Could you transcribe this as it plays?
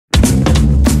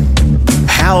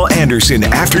Hal Anderson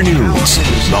Afternoons,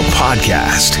 the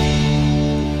podcast.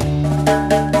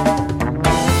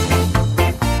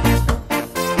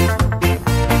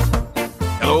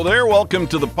 Hello there. Welcome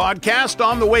to the podcast.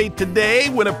 On the way today,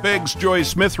 Winnipeg's Joy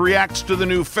Smith reacts to the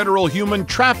new federal human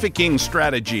trafficking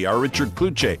strategy. Our Richard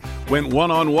Kluche went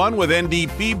one-on-one with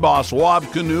NDP boss Wab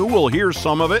Kinew. We'll hear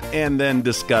some of it and then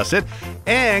discuss it.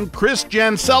 And Chris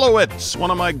Jancelowitz, one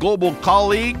of my global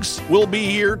colleagues, will be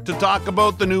here to talk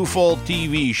about the new fall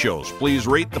TV shows. Please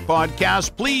rate the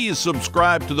podcast. Please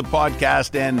subscribe to the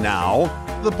podcast. And now,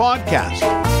 the podcast.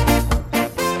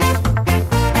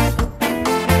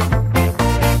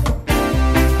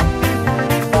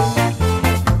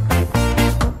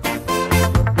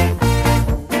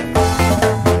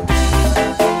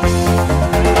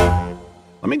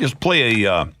 Let me just play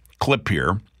a clip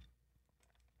here.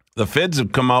 The feds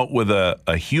have come out with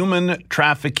a human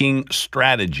trafficking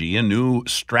strategy, a new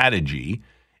strategy,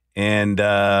 and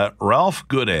Ralph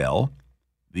Goodale,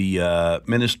 the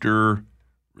minister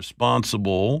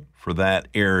responsible for that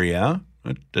area,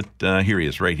 here he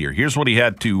is right here. Here's what he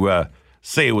had to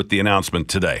say with the announcement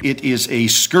today. It is a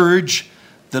scourge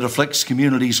that afflicts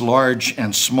communities large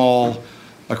and small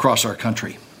across our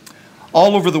country.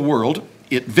 All over the world,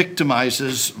 it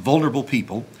victimizes vulnerable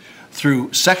people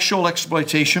through sexual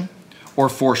exploitation or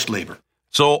forced labor.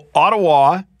 So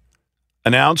Ottawa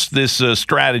announced this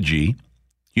strategy,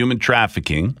 human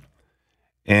trafficking,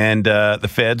 and the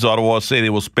feds, Ottawa, say they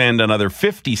will spend another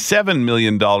 $57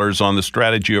 million on the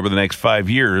strategy over the next 5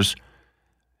 years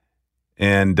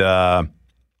and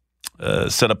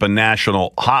set up a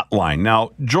national hotline.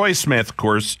 Now, Joy Smith, of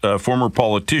course, former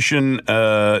politician,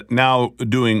 now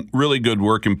doing really good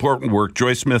work, important work,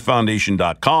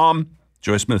 joysmithfoundation.com.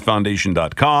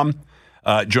 joysmithfoundation.com.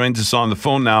 Joins us on the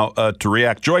phone now to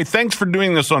react. Joy, thanks for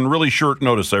doing this on really short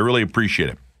notice. I really appreciate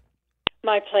it.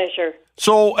 My pleasure.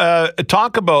 So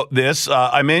talk about this.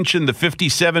 I mentioned the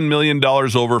 $57 million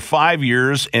over 5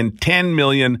 years and $10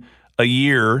 million a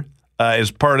year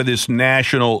as part of this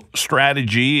national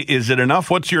strategy. Is it enough?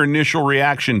 What's your initial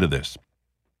reaction to this?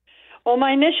 Well,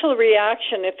 my initial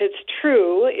reaction, if it's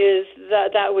true, is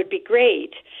that would be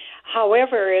great.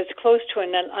 However, it's close to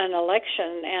an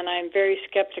election, and I'm very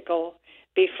skeptical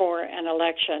before an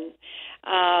election.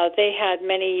 They had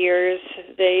many years.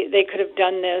 They could have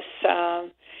done this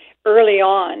early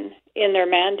on in their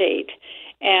mandate.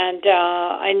 And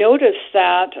I noticed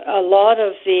that a lot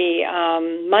of the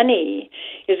money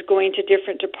is going to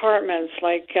different departments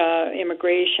like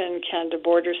immigration, Canada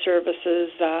Border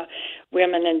Services,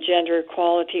 women and gender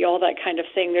equality, all that kind of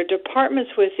thing. They're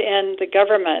departments within the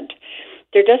government.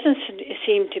 There doesn't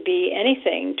seem to be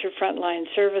anything to frontline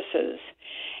services.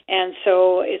 And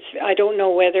so I don't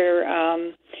know whether,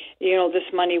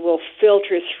 this money will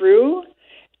filter through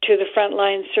to the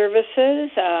frontline services,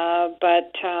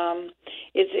 but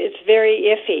it's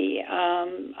very iffy.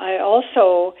 I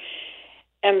also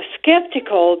am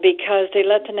skeptical because they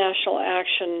let the National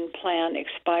Action Plan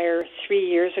expire 3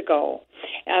 years ago.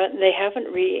 They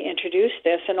haven't reintroduced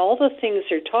this, and all the things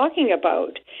they're talking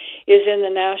about is in the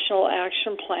National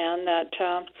Action Plan that,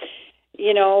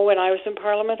 when I was in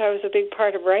Parliament, I was a big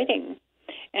part of writing.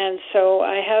 And so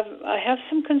I have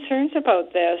some concerns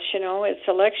about this. It's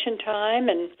election time,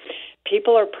 and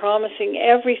people are promising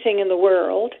everything in the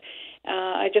world.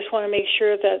 I just want to make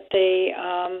sure that they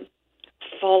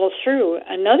follow through.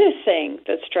 Another thing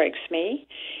that strikes me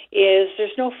is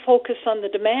there's no focus on the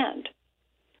demand.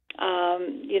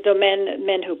 The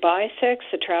men who buy sex,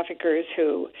 the traffickers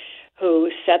who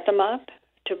set them up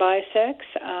to buy sex.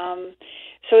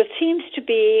 So it seems to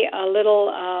be a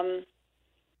little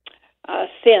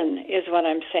thin, is what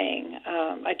I'm saying.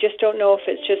 I just don't know if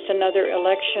it's just another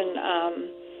election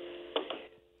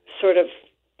sort of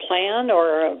plan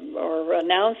or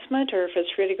announcement, or if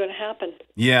it's really going to happen.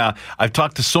 Yeah, I've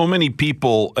talked to so many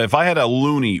people. If I had a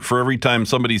loonie for every time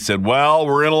somebody said, well,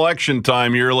 we're in election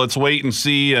time here, let's wait and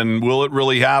see, and will it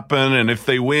really happen? And if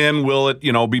they win, will it,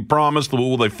 be promised?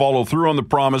 Will they follow through on the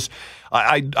promise?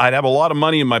 I'd have a lot of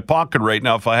money in my pocket right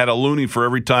now if I had a loonie for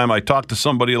every time I talk to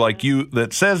somebody like you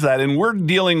that says that. And we're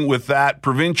dealing with that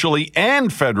provincially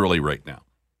and federally right now.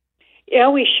 Yeah,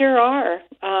 we sure are.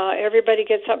 Everybody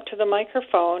gets up to the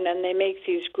microphone and they make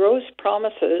these gross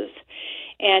promises.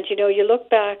 And, you look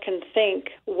back and think,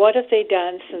 what have they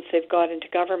done since they've got into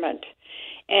government?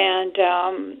 And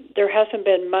there hasn't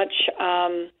been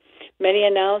many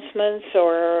announcements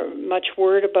or much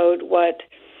word about what,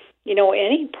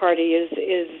 any party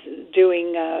is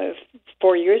doing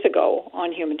 4 years ago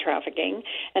on human trafficking,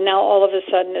 and now all of a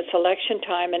sudden it's election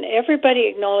time, and everybody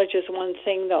acknowledges one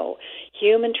thing, though.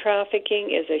 Human trafficking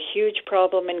is a huge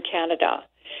problem in Canada.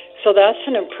 So that's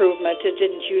an improvement. It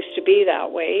didn't used to be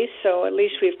that way, so at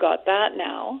least we've got that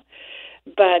now.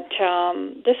 But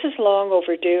this is long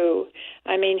overdue.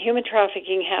 I mean, human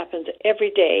trafficking happens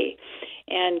every day,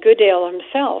 and Goodale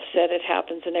himself said it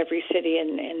happens in every city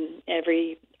and in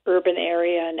every urban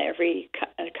area and every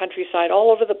countryside,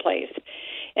 all over the place.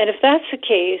 And if that's the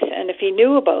case, and if he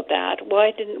knew about that,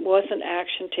 why wasn't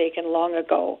action taken long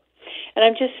ago? And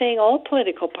I'm just saying all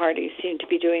political parties seem to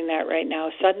be doing that right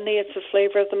now. Suddenly it's the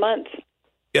flavor of the month.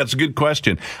 Yeah, it's a good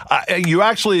question. You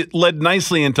actually led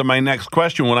nicely into my next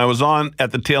question. When I was on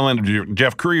at the tail end of your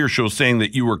Jeff Courier show saying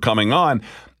that you were coming on,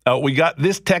 we got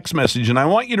this text message, and I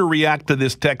want you to react to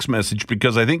this text message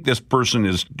because I think this person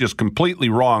is just completely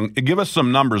wrong. Give us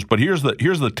some numbers, but here's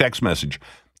the text message.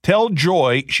 Tell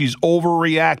Joy she's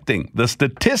overreacting. The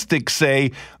statistics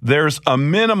say there's a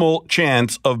minimal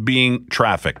chance of being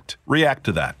trafficked. React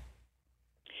to that.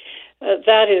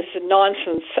 That is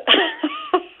nonsense.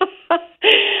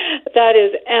 That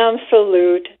is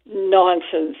absolute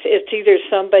nonsense. It's either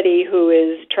somebody who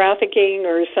is trafficking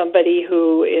or somebody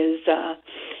who is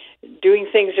doing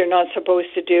things they're not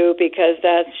supposed to do, because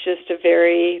that's just a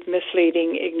very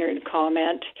misleading, ignorant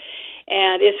comment.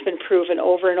 And it's been proven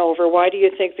over and over. Why do you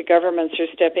think the governments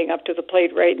are stepping up to the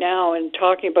plate right now and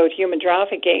talking about human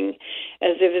trafficking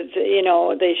as if it's,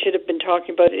 they should have been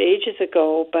talking about it ages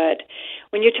ago? But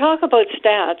when you talk about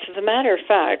stats, as a matter of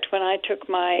fact, when I took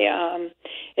my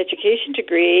education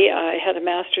degree, I had a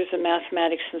master's in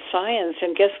mathematics and science,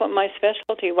 and guess what my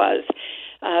specialty was?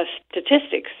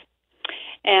 Statistics.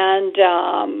 And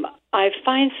I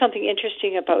find something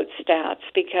interesting about stats,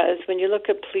 because when you look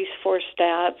at police force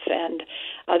stats and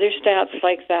other stats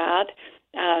like that,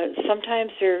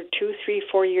 sometimes they're 2, 3,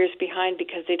 4 years behind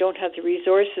because they don't have the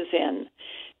resources in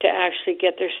to actually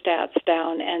get their stats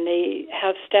down. And they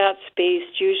have stats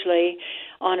based usually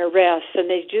on arrests, and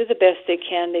they do the best they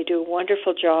can. They do a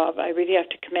wonderful job. I really have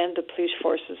to commend the police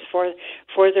forces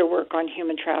for their work on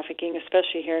human trafficking,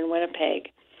 especially here in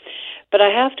Winnipeg. But I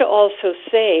have to also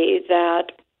say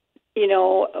that,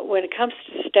 when it comes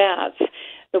to stats,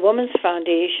 the Women's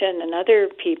Foundation and other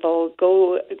people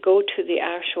go to the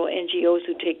actual NGOs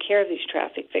who take care of these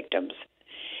traffic victims.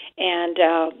 And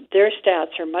their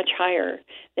stats are much higher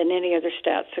than any other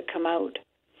stats that come out.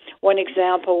 One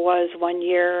example was one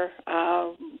year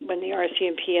when the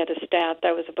RCMP had a stat,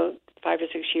 that was about 5 or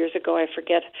 6 years ago. I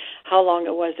forget how long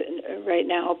it was right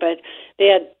now, but they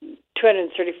had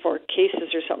 234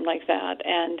 cases or something like that.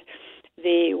 And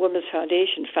the Women's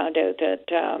Foundation found out that,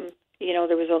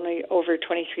 there was only over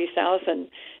 23,000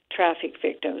 traffic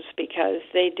victims, because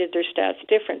they did their stats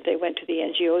different. They went to the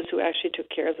NGOs who actually took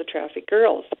care of the traffic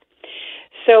girls.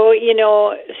 So,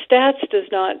 stats does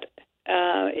not,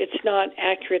 it's not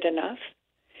accurate enough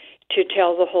to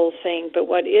tell the whole thing. But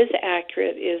what is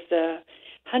accurate is the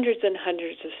hundreds and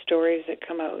hundreds of stories that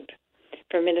come out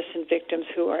from innocent victims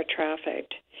who are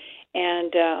trafficked.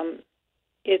 And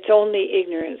it's only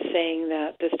ignorance saying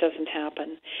that this doesn't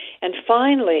happen. And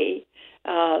finally,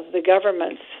 the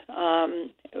government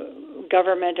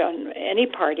on any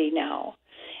party now,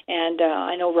 and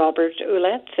I know Robert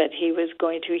Ouellette said he's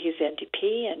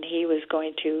NDP, and he was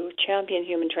going to champion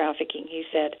human trafficking, he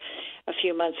said a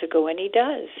few months ago, and he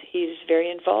does. He's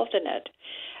very involved in it.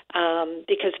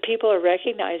 Because people are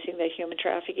recognizing that human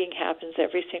trafficking happens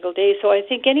every single day. So I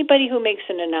think anybody who makes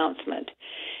an announcement,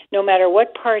 no matter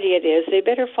what party it is, they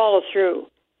better follow through.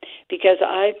 Because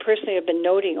I personally have been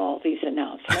noting all these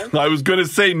announcements. I was going to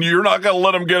say, you're not going to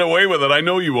let them get away with it. I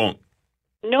know you won't.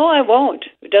 No, I won't.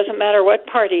 It doesn't matter what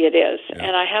party it is. Yeah.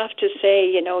 And I have to say,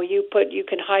 you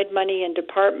can hide money in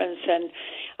departments, and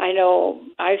I know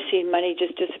I've seen money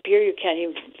just disappear. You can't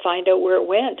even find out where it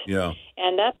went. Yeah.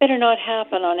 And that better not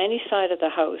happen on any side of the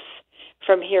house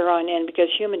from here on in, because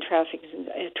human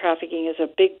trafficking is a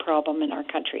big problem in our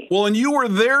country. Well, and you were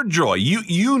there, Joy.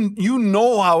 You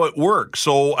know how it works.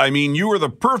 So, I mean, you were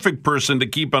the perfect person to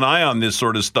keep an eye on this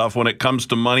sort of stuff when it comes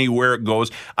to money, where it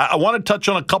goes. I want to touch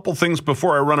on a couple things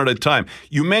before I run out of time.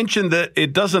 You mentioned that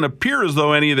it doesn't appear as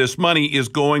though any of this money is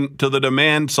going to the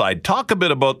demand side. Talk a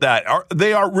bit about that.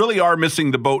 They really are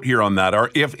missing the boat here on that,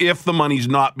 if the money's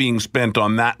not being spent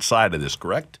on that side of this,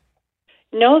 correct?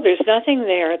 No, there's nothing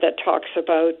there that talks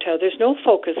about, there's no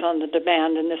focus on the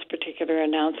demand in this particular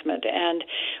announcement. And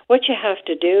what you have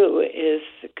to do is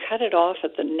cut it off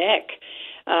at the neck.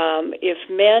 If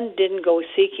men didn't go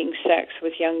seeking sex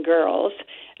with young girls,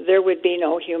 there would be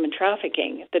no human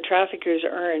trafficking. The traffickers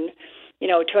earn,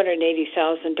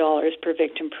 $280,000 per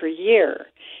victim per year.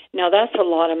 Now, that's a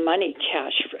lot of money,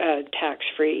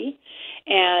 tax-free.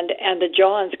 And the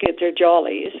Johns get their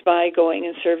jollies by going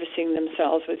and servicing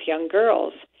themselves with young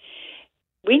girls.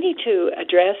 we need to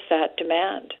address that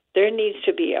demand. There needs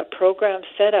to be a program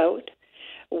set out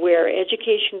where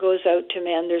education goes out to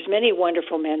men. There's many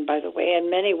wonderful men, by the way, and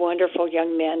many wonderful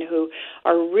young men who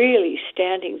are really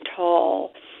standing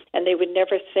tall, and they would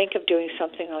never think of doing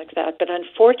something like that. But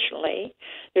unfortunately,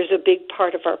 there's a big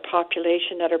part of our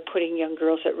population that are putting young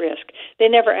girls at risk. They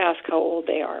never ask how old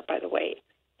they are, by the way.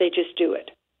 They just do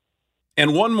it.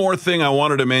 And one more thing I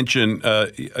wanted to mention,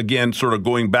 again, sort of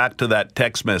going back to that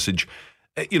text message.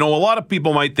 You know, a lot of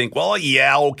people might think, well,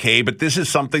 yeah, okay, but this is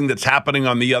something that's happening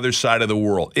on the other side of the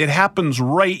world. It happens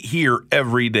right here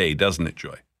every day, doesn't it,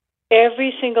 Joy?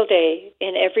 Every single day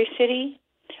in every city.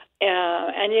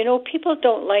 And, you know, people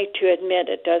don't like to admit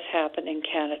it does happen in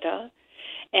Canada.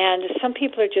 And some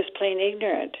people are just plain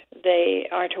ignorant. They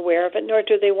aren't aware of it, nor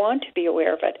do they want to be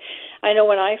aware of it. I know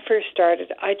when I first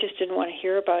started, I just didn't want to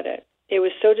hear about it. It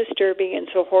was so disturbing and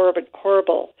so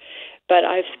horrible. But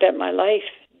I've spent my life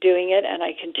doing it, and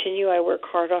I continue. I work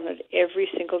hard on it every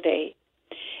single day.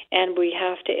 And we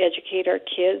have to educate our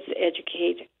kids,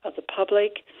 educate the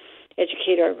public,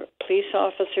 educate our police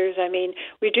officers. I mean,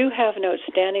 we do have an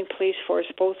outstanding police force,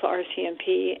 both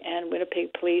RCMP and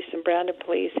Winnipeg Police and Brandon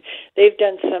Police. They've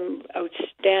done some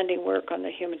outstanding work on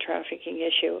the human trafficking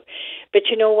issue. But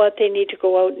you know what? They need to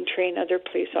go out and train other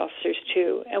police officers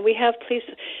too. And we have police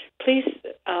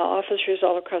officers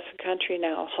all across the country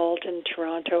now, Halton,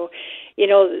 Toronto. You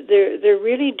know, they're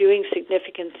really doing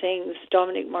significant things.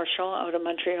 Dominic Marchand out of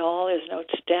Montreal is an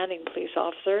outstanding police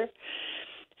officer.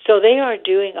 So they are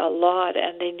doing a lot,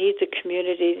 and they need the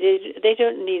community. They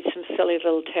don't need some silly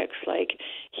little text like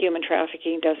human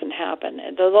trafficking doesn't happen.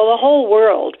 The whole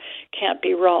world can't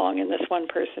be wrong and this one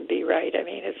person be right. I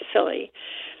mean, it's silly.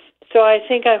 So I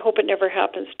hope it never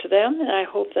happens to them, and I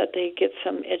hope that they get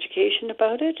some education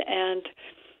about it. And,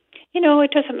 you know,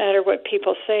 it doesn't matter what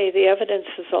people say. The evidence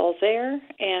is all there,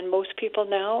 and most people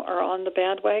now are on the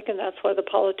bandwagon. That's why the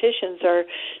politicians are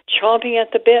chomping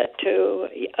at the bit to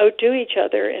outdo each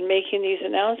other in making these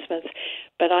announcements.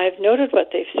 But I've noted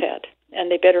what they've said,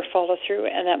 and they better follow through,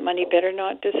 and that money better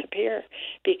not disappear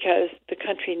because the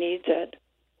country needs it.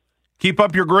 Keep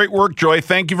up your great work, Joy.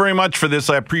 Thank you very much for this.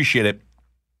 I appreciate it.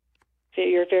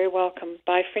 You're very welcome.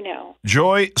 Bye for now.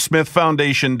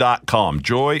 JoySmithFoundation.com.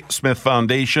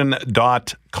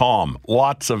 JoySmithFoundation.com.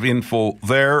 Lots of info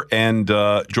there. And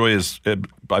Joy is,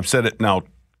 I've said it now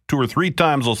 2 or 3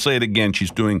 times. I'll say it again.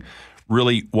 She's doing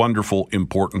really wonderful,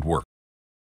 important work.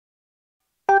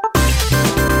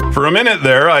 For a minute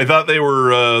there, I thought they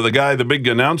were the big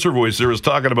announcer voice there was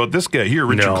talking about this guy here,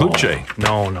 Richard Cloutier.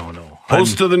 No.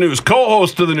 Host of the news,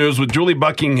 co-host of the news with Julie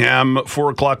Buckingham, 4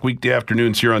 o'clock weekday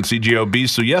afternoons here on CJOB.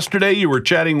 So yesterday you were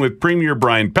chatting with Premier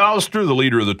Brian Pallister, the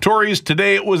leader of the Tories.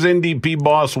 Today it was NDP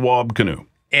boss Wab Kinew.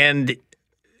 And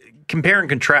compare and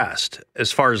contrast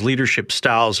as far as leadership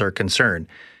styles are concerned.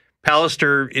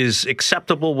 Pallister is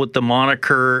acceptable with the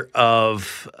moniker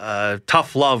of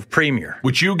tough love premier.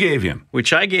 Which you gave him.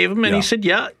 Which I gave him. And he said,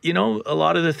 yeah, you know, a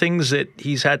lot of the things that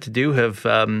he's had to do have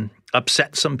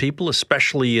upset some people,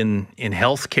 especially in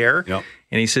healthcare. Yep.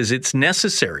 And he says it's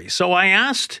necessary. So I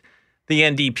asked the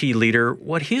NDP leader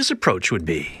what his approach would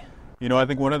be. You know, I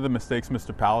think one of the mistakes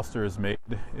Mr. Pallister has made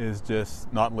is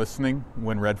just not listening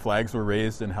when red flags were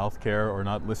raised in healthcare, or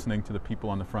not listening to the people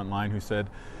on the front line who said,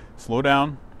 slow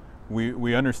down.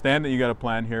 We understand that you got a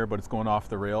plan here, but it's going off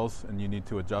the rails and you need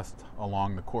to adjust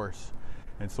along the course.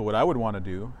 And so what I would want to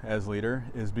do as leader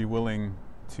is be willing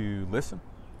to listen,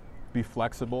 be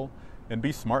flexible, and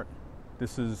be smart.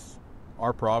 This is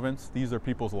our province. These are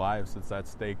people's lives that's at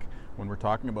stake when we're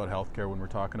talking about healthcare, when we're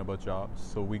talking about jobs.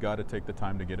 So we got to take the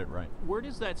time to get it right. Where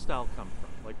does that style come from?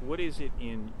 Like, what is it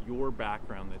in your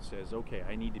background that says, okay,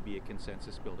 I need to be a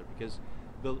consensus builder? Because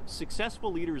the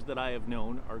successful leaders that I have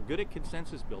known are good at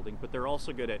consensus building, but they're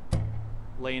also good at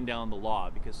laying down the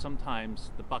law, because sometimes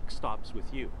the buck stops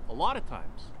with you. A lot of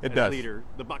times, as a leader,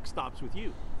 the buck stops with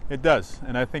you. It does.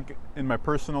 And I think in my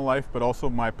personal life, but also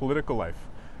my political life,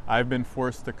 I've been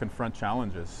forced to confront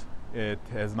challenges. It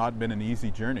has not been an easy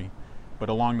journey, but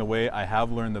along the way, I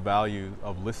have learned the value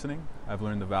of listening. I've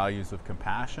learned the values of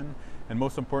compassion, and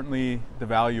most importantly, the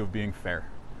value of being fair.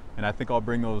 And I think I'll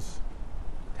bring those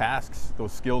tasks,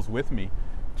 those skills with me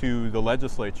to the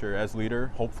legislature as leader,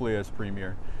 hopefully as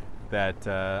premier, that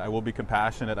I will be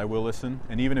compassionate, I will listen,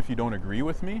 and even if you don't agree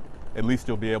with me, at least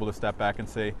you'll be able to step back and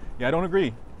say, yeah, I don't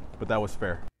agree, but that was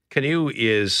fair. Kinew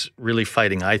is really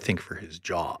fighting, I think, for his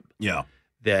job. Yeah.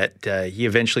 That he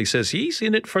eventually says he's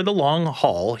in it for the long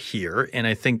haul here, and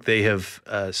I think they have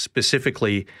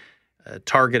specifically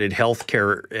targeted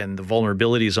healthcare and the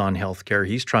vulnerabilities on healthcare.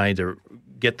 He's trying to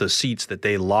get the seats that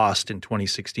they lost in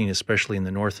 2016, especially in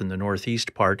the north and the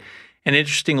northeast part. And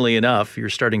interestingly enough, you're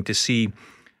starting to see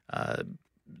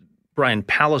Brian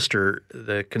Pallister,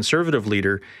 the Conservative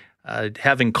leader,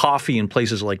 having coffee in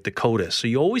places like Dakota. So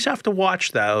you always have to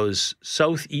watch those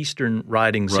southeastern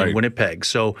ridings in Winnipeg.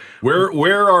 So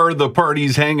where are the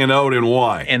parties hanging out and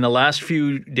why? In the last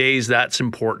few days, that's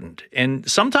important. And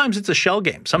sometimes it's a shell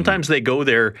game. Sometimes they go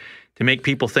there to make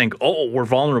people think, oh, we're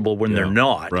vulnerable when they're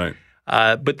not. Right.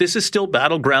 But this is still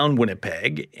battleground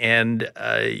Winnipeg. And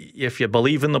if you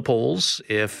believe in the polls,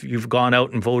 if you've gone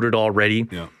out and voted already,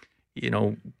 you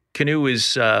know, Canoe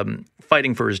is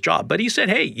fighting for his job. But he said,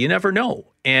 hey, you never know.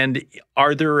 And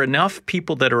are there enough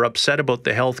people that are upset about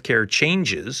the healthcare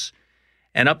changes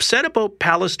and upset about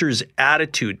Pallister's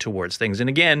attitude towards things? And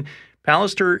again,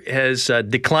 Pallister has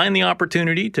declined the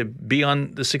opportunity to be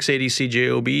on the 680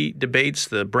 CJOB debates,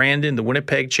 the Brandon, the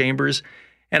Winnipeg chambers.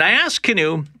 And I asked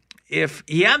Canoe if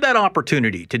he had that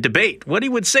opportunity to debate, what he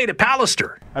would say to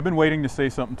Pallister. I've been waiting to say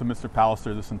something to Mr.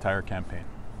 Pallister this entire campaign.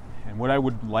 And what I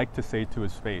would like to say to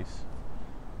his face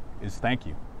is thank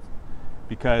you.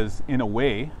 Because in a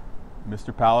way,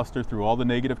 Mr. Pallister, through all the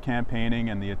negative campaigning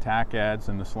and the attack ads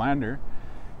and the slander,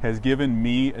 has given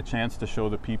me a chance to show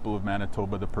the people of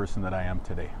Manitoba the person that I am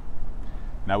today.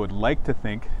 And I would like to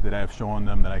think that I have shown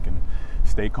them that I can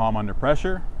stay calm under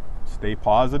pressure, stay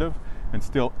positive, and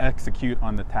still execute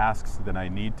on the tasks that I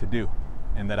need to do.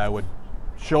 And that I would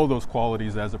show those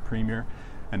qualities as a premier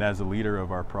and as a leader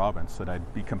of our province, that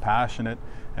I'd be compassionate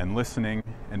and listening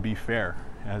and be fair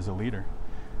as a leader.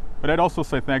 But I'd also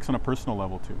say thanks on a personal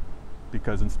level too,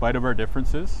 because in spite of our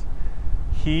differences,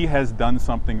 he has done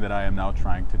something that I am now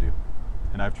trying to do.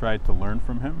 And I've tried to learn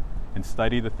from him and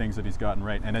study the things that he's gotten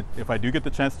right. And if I do get the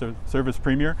chance to serve as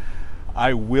premier,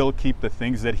 I will keep the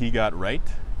things that he got right,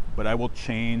 but I will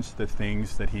change the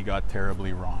things that he got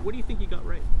terribly wrong. What do you think he got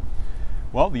right?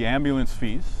 Well, the ambulance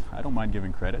fees, I don't mind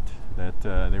giving credit that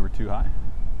they were too high.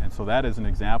 And so that is an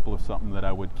example of something that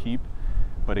I would keep.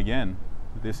 But again,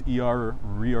 this ER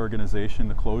reorganization,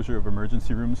 the closure of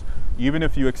emergency rooms, even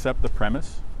if you accept the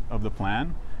premise of the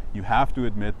plan, you have to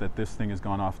admit that this thing has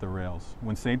gone off the rails.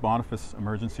 When St. Boniface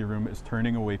Emergency Room is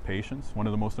turning away patients, one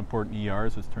of the most important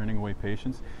ERs is turning away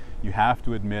patients, you have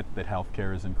to admit that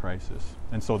healthcare is in crisis.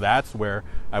 And so that's where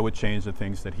I would change the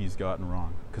things that he's gotten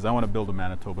wrong, because I want to build a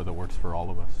Manitoba that works for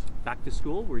all of us. Back to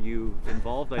school, were you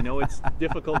involved? I know it's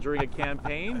difficult during a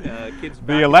campaign. Kids back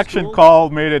the election call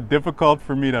made it difficult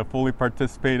for me to fully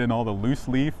participate in all the loose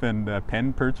leaf and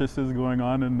pen purchases going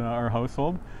on in our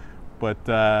household.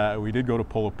 But we did go to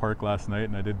Polo Park last night,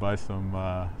 and I did buy some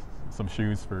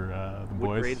shoes for the boys.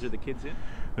 What grades are the kids in?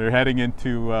 They're heading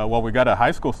into, well, we got a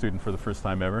high school student for the first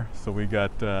time ever. So we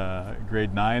got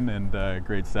grade 9 and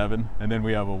grade 7. And then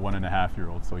we have a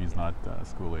 1.5-year-old, so he's not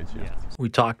school age yet. Yeah. We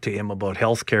talked to him about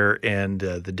healthcare and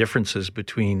the differences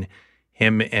between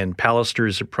him and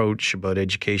Pallister's approach about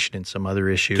education and some other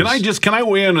issues. Can I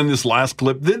weigh in on this last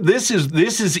clip? This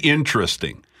is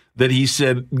interesting. That he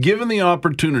said, given the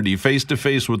opportunity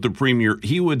face-to-face with the premier,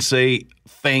 he would say,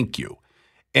 thank you.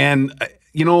 And,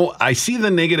 you know, I see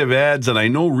the negative ads, and I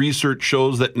know research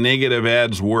shows that negative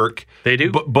ads work. They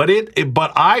do. But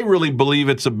I really believe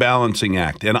it's a balancing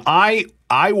act. And I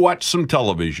watch some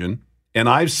television, and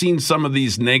I've seen some of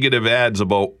these negative ads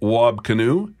about Wab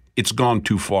Kinew. It's gone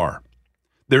too far.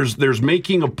 There's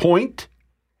making a point,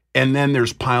 and then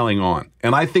there's piling on.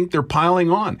 And I think they're piling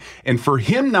on. And for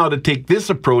him now to take this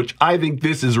approach, I think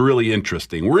this is really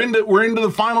interesting. We're into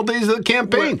the final days of the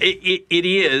campaign. Well, it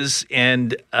is,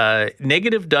 and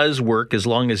negative does work as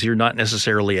long as you're not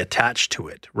necessarily attached to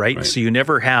it, right? So you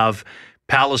never have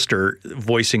Pallister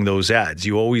voicing those ads.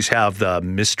 You always have the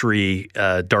mystery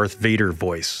Darth Vader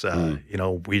voice. You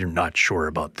know, we're not sure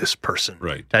about this person.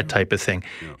 Right. That type of thing.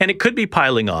 Yeah. And it could be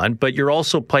piling on, but you're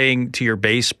also playing to your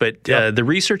base. But the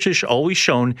research has always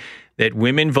shown that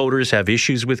women voters have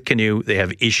issues with Kinew. They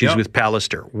have issues with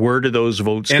Pallister. Where do those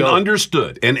votes go? And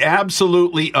understood. And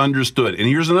absolutely understood. And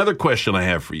here's another question I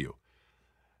have for you.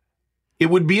 It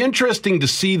would be interesting to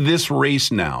see this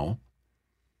race now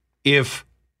if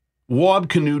Wab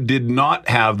Kinew did not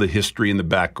have the history and the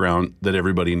background that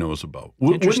everybody knows about.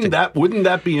 Wouldn't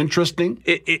that be interesting?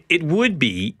 It would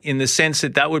be, in the sense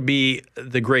that would be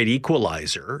the great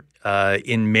equalizer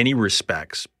in many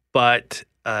respects. But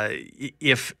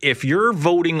if you're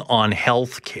voting on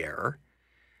health care,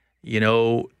 you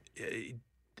know,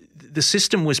 the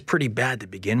system was pretty bad to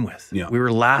begin with. Yeah. We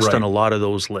were last on a lot of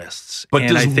those lists. But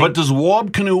does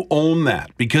Wab Kinew own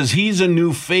that? Because he's a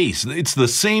new face. It's the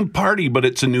same party, but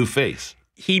it's a new face.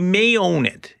 He may own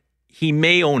it.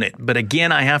 But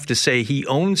again, I have to say he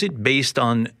owns it based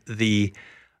on the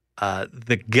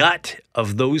the gut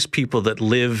of those people that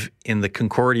live in the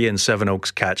Concordia and Seven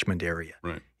Oaks catchment area.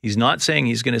 Right. He's not saying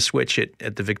he's going to switch it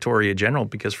at the Victoria General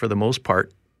because for the most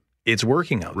part, it's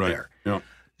working out there. Yeah.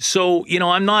 So,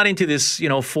 I'm not into this,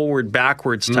 forward,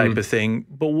 backwards type of thing.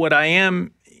 But what I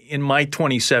am in my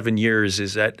 27 years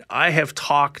is that I have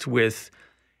talked with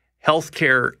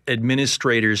healthcare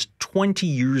administrators 20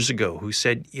 years ago who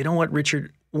said, you know what,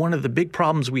 Richard, one of the big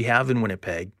problems we have in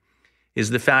Winnipeg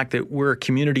is the fact that we're a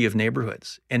community of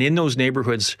neighborhoods. And in those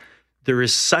neighborhoods, there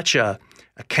is such a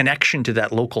connection to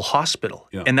that local hospital.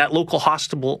 Yeah. And that local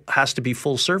hospital has to be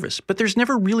full service. But there's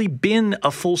never really been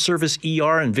a full service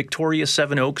ER in Victoria,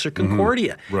 Seven Oaks, or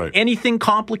Concordia. Right. Anything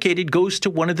complicated goes to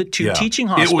one of the two teaching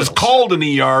hospitals. It was called an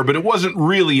ER, but it wasn't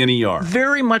really an ER.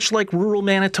 Very much like rural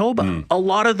Manitoba. A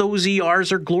lot of those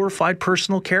ERs are glorified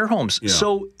personal care homes. Yeah.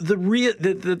 So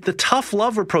the tough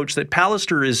love approach that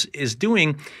Pallister is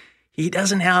doing, he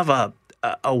doesn't have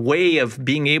a way of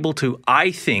being able to,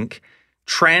 I think,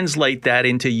 translate that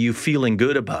into you feeling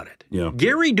good about it. Yeah.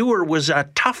 Gary Doer was a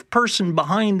tough person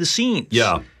behind the scenes.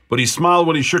 Yeah, but he smiled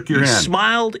when he shook your He hand.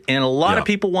 smiled, and a lot of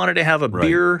people wanted to have a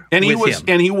beer and he with was, him.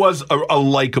 And he was a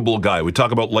likable guy. We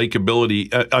talk about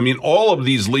likability. I mean, all of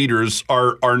these leaders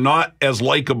are not as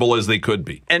likable as they could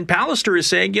be. And Pallister is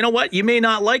saying, you know what, you may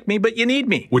not like me, but you need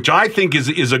me. Which I think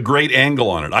is a great angle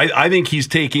on it. I think he's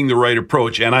taking the right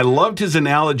approach. And I loved his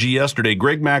analogy yesterday.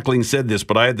 Greg Mackling said this,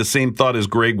 but I had the same thought as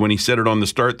Greg when he said it on the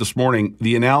start this morning.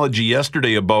 The analogy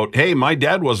yesterday about, hey, my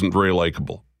dad wasn't very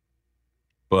likable,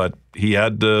 but he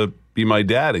had to be my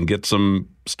dad and get some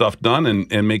stuff done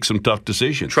and make some tough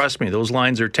decisions. Trust me, those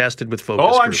lines are tested with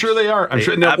focus I'm groups. sure they are. I'm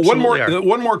sure. Now, one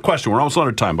more question. We're almost out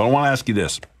of time, but I want to ask you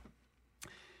this.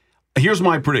 Here's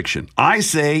my prediction. I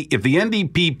say if the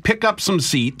NDP pick up some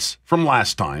seats from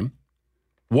last time,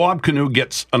 Wab Kinew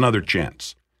gets another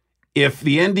chance. If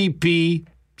the NDP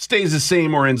stays the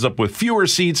same or ends up with fewer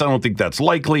seats, I don't think that's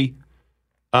likely.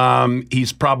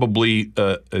 He's probably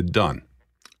done.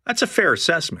 That's a fair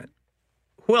assessment.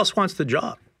 Who else wants the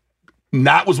job?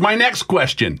 That was my next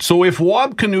question. So if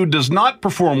Wab Kinew does not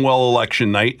perform well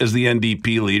election night as the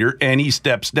NDP leader and he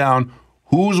steps down,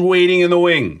 who's waiting in the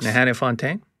wings? Nahana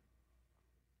Fontaine?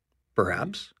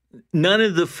 Perhaps. None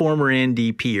of the former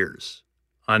NDPers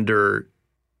under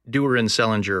Doer and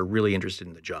Sellinger are really interested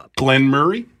in the job. Glenn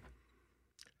Murray?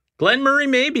 Glenn Murray,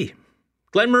 maybe.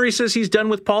 Glenn Murray says he's done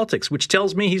with politics, which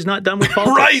tells me he's not done with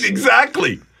politics. Right,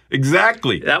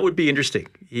 exactly. That would be interesting.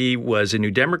 He was a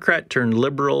New Democrat, turned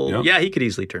Liberal. Yep. Yeah, he could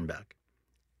easily turn back.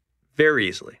 Very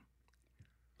easily.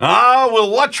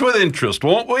 We'll watch with interest,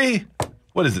 won't we?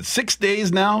 What is it, 6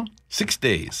 days now? 6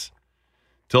 days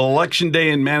till Election Day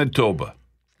in Manitoba.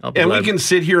 And we can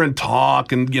sit here and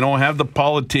talk and, have the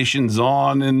politicians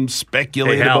on and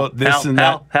speculate about this and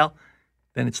that. Hal,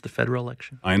 then it's the federal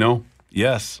election. I know.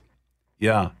 Yes.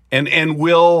 Yeah. And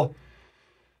will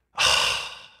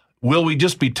we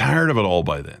just be tired of it all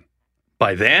by then?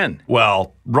 By then?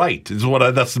 Well, right.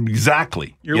 That's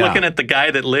exactly. You're looking at the guy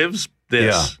that lives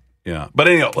this. Yeah. But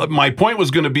anyhow, my point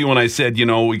was going to be when I said,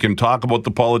 we can talk about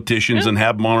the politicians and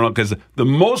have them on, because the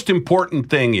most important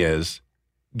thing is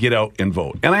get out and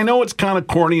vote. And I know it's kind of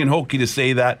corny and hokey to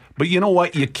say that, but you know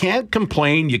what? You can't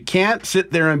complain. You can't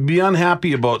sit there and be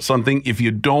unhappy about something if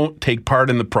you don't take part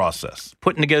in the process.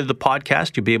 Putting together the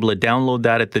podcast, you'll be able to download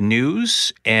that at the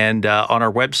news and on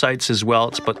our websites as well.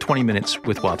 It's about 20 minutes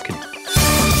with Wab Kinew.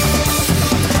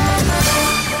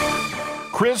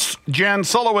 Chris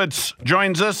Jansulowitz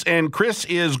joins us, and Chris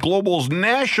is Global's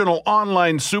national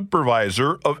online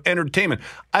supervisor of entertainment.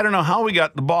 I don't know how we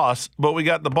got the boss, but we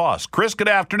got the boss. Chris, good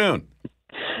afternoon.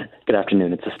 Good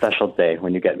afternoon. It's a special day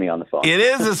when you get me on the phone. It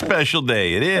is a special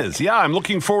day. It is. Yeah, I'm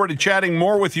looking forward to chatting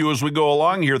more with you as we go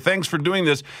along here. Thanks for doing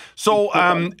this. So,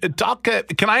 can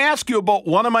I ask you about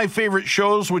one of my favorite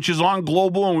shows, which is on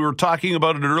Global, and we were talking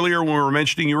about it earlier when we were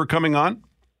mentioning you were coming on?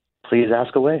 Please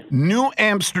ask away. New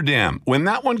Amsterdam. When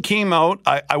that one came out,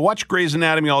 I watched Grey's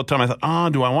Anatomy all the time. I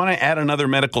thought, do I want to add another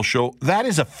medical show? That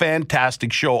is a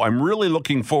fantastic show. I'm really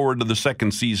looking forward to the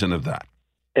second season of that.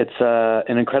 It's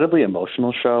an incredibly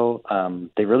emotional show.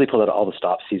 They really pulled out all the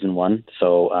stops season 1,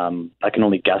 so I can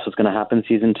only guess what's going to happen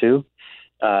season 2.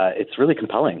 It's really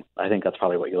compelling. I think that's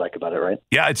probably what you like about it, right?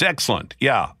 Yeah, it's excellent.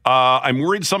 Yeah, I'm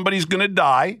worried somebody's going to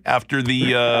die after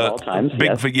the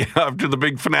after the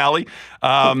big finale,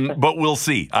 but we'll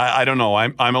see. I don't know.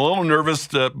 I'm a little nervous,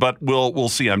 but we'll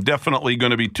see. I'm definitely going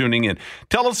to be tuning in.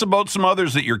 Tell us about some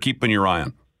others that you're keeping your eye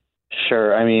on.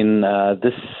 Sure. I mean,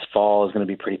 this fall is going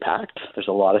to be pretty packed. There's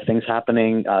a lot of things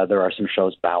happening. There are some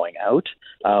shows bowing out.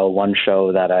 One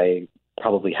show that I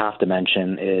probably have to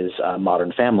mention is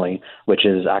Modern Family, which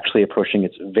is actually approaching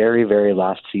its very, very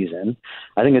last season.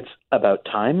 I think it's about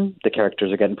time. The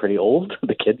characters are getting pretty old.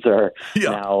 The kids are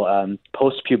now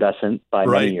post-pubescent by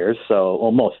many years. So,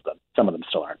 well, most of them. Some of them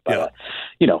still aren't. But,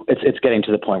 it's getting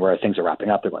to the point where things are wrapping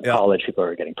up. They're going to college. People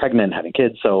are getting pregnant, having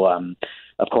kids. So,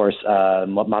 of course,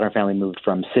 Modern Family moved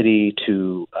from city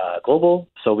to global.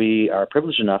 So we are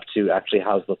privileged enough to actually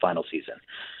house the final season.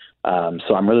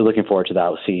 So I'm really looking forward to that.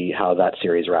 We'll see how that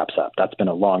series wraps up. That's been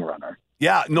a long runner.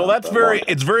 Yeah, no, it's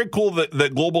very cool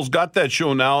that Global's got that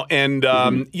show now. And,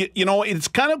 it's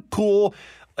kind of cool.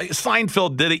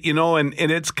 Seinfeld did it,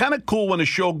 and it's kind of cool when a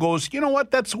show goes, you know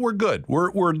what, we're good.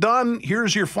 We're done.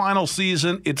 Here's your final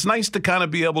season. It's nice to kind of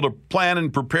be able to plan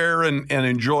and prepare and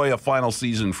enjoy a final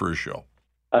season for a show.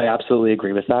 I absolutely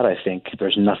agree with that. I think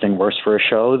there's nothing worse for a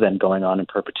show than going on in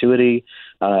perpetuity.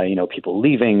 People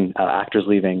leaving, actors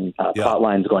leaving, plot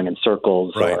lines going in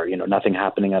circles, or nothing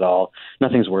happening at all.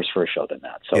 Nothing's worse for a show than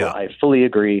that. So I fully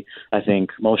agree. I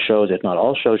think most shows, if not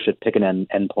all shows, should pick an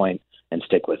end point and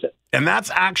stick with it. And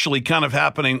that's actually kind of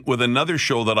happening with another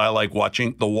show that I like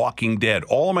watching, The Walking Dead.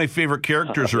 All of my favorite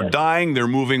characters are dying. They're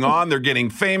moving on. They're getting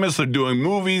famous. They're doing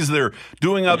movies. They're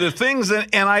doing other things.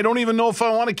 And I don't even know if I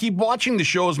want to keep watching the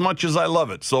show as much as I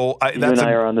love it. So you and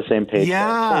I are on the same page.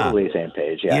 Yeah. Totally same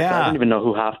page. Yeah. I don't even know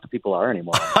who half the people are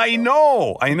anymore. I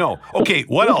know. Okay,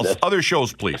 what else? Other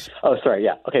shows, please. Oh, sorry.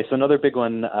 Yeah. Okay, so another big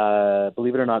one,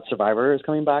 believe it or not, Survivor is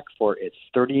coming back for its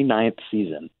 39th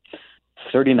season.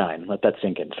 39, let that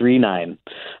sink in, 39.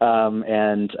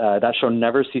 And that show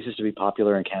never ceases to be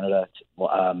popular in Canada.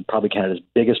 It's probably Canada's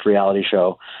biggest reality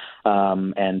show.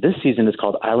 And this season is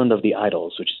called Island of the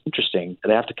Idols, which is interesting.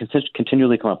 They have to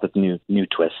continually come up with new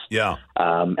twists. Yeah.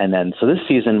 So this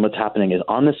season, what's happening is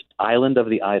on this Island of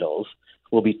the Idols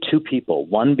will be two people,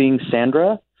 one being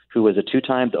Sandra, who was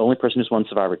the only person who's won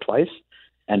Survivor twice,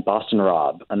 and Boston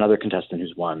Rob, another contestant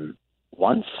who's won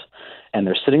once. And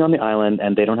they're sitting on the island,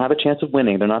 and they don't have a chance of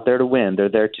winning. They're not there to win. They're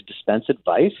there to dispense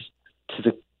advice to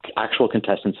the actual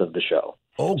contestants of the show.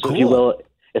 Oh, cool. So if you will,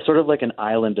 it's sort of like an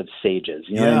island of sages.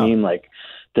 You know what I mean? Like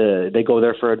they go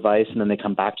there for advice, and then they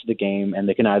come back to the game, and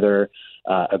they can either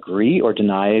agree or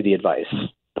deny the advice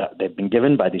that they've been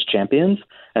given by these champions,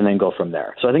 and then go from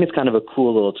there. So I think it's kind of a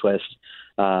cool little twist,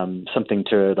 something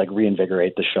to like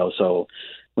reinvigorate the show. So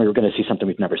we're going to see something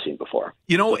we've never seen before.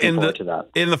 And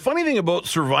the funny thing about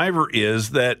Survivor is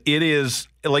that it is,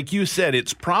 like you said,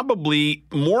 it's probably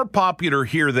more popular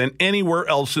here than anywhere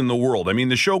else in the world. I mean,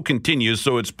 the show continues,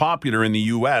 so it's popular in the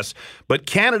U.S., but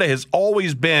Canada has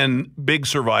always been big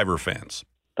Survivor fans.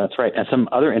 That's right. And some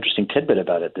other interesting tidbit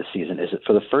about it this season is that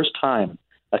for the first time,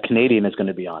 a Canadian is going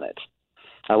to be on it.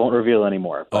 I won't reveal any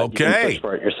more. But you can search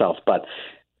for it yourself. But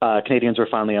Canadians were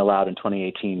finally allowed in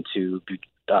 2018 to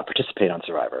participate on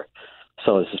Survivor.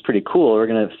 So this is pretty cool. We're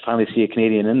going to finally see a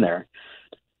Canadian in there.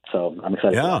 So I'm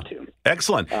excited for that too.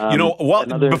 Excellent.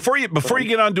 Before you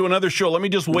get on to another show, let me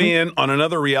just weigh in on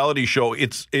another reality show.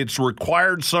 It's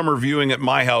required summer viewing at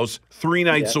my house 3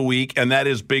 nights a week, and that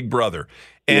is Big Brother.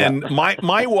 And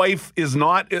my wife is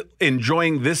not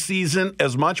enjoying this season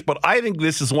as much, but I think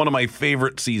this is one of my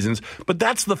favorite seasons. But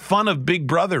that's the fun of Big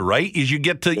Brother, right? Is you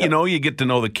get to you get to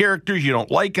know the characters. You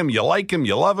don't like them, you like them,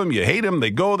 you love them, you hate them.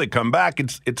 They go, they come back.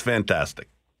 It's fantastic.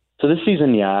 So this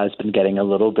season, has been getting a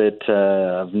little bit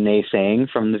of naysaying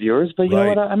from the viewers, but you know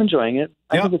what? I'm enjoying it.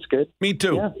 I think it's good. Me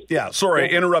too. Yeah. Sorry, I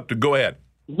interrupted. Go ahead.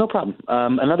 No problem.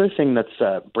 Another thing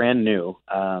that's brand new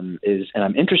is, and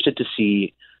I'm interested to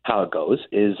see how it goes,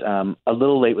 is A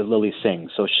Little Late with Lily Singh.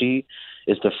 So she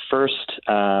is the first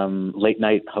late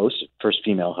night host, first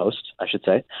female host, I should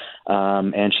say,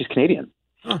 and she's Canadian.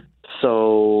 Huh.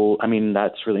 So, I mean,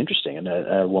 that's really interesting. And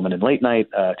a woman in late night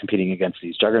competing against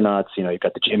these juggernauts. You've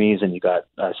got the Jimmys and you've got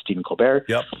Stephen Colbert.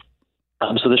 Yep.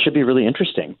 So this should be really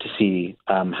interesting to see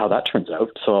how that turns out.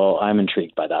 So I'm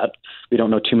intrigued by that. We don't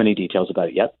know too many details about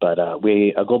it yet, but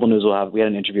Global News we had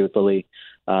an interview with Lily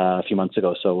a few months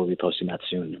ago, so we'll be posting that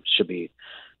soon. It should be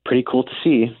pretty cool to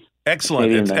see.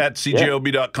 Excellent. It's at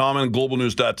cjob.com and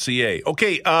globalnews.ca.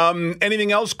 Okay,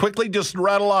 anything else? Quickly, just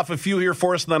rattle off a few here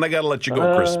for us, and then I got to let you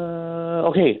go, Chris.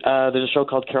 Okay, there's a show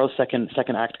called Carol's Second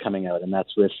Act coming out, and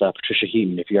that's with Patricia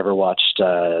Heaton. If you ever watched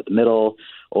The Middle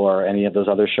or any of those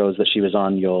other shows that she was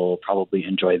on, you'll probably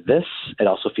enjoy this. It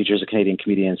also features a Canadian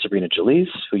comedian, Sabrina Jalise,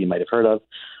 who you might have heard of.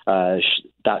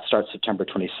 That starts September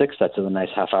 26th. That's a nice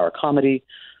half-hour comedy.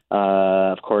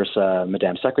 Of course,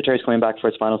 Madame Secretary is coming back for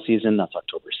its final season. That's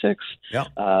October 6th.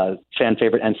 Yeah. Fan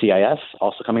favorite NCIS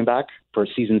also coming back for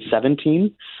season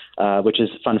 17, which is,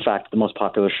 fun fact, the most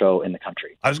popular show in the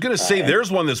country. I was going to say,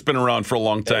 there's one that's been around for a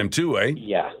long time too, eh?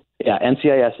 Yeah. Yeah,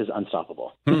 NCIS is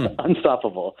unstoppable.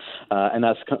 Unstoppable. And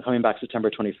that's coming back September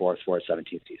 24th for its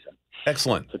 17th season.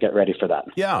 Excellent. So get ready for that.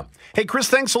 Yeah. Hey, Chris,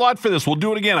 thanks a lot for this. We'll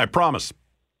do it again, I promise.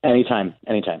 Anytime.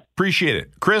 Appreciate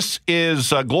it. Chris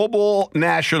is Global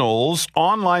Nationals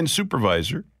online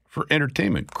supervisor for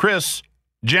entertainment. Chris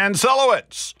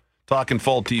Janselowitz, talking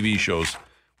fall TV shows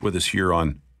with us here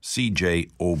on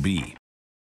CJOB.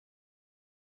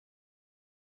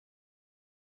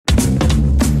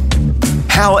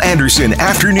 Hal Anderson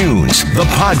Afternoons, the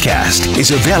podcast, is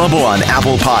available on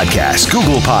Apple Podcasts,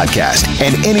 Google Podcasts,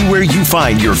 and anywhere you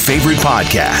find your favorite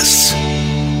podcasts.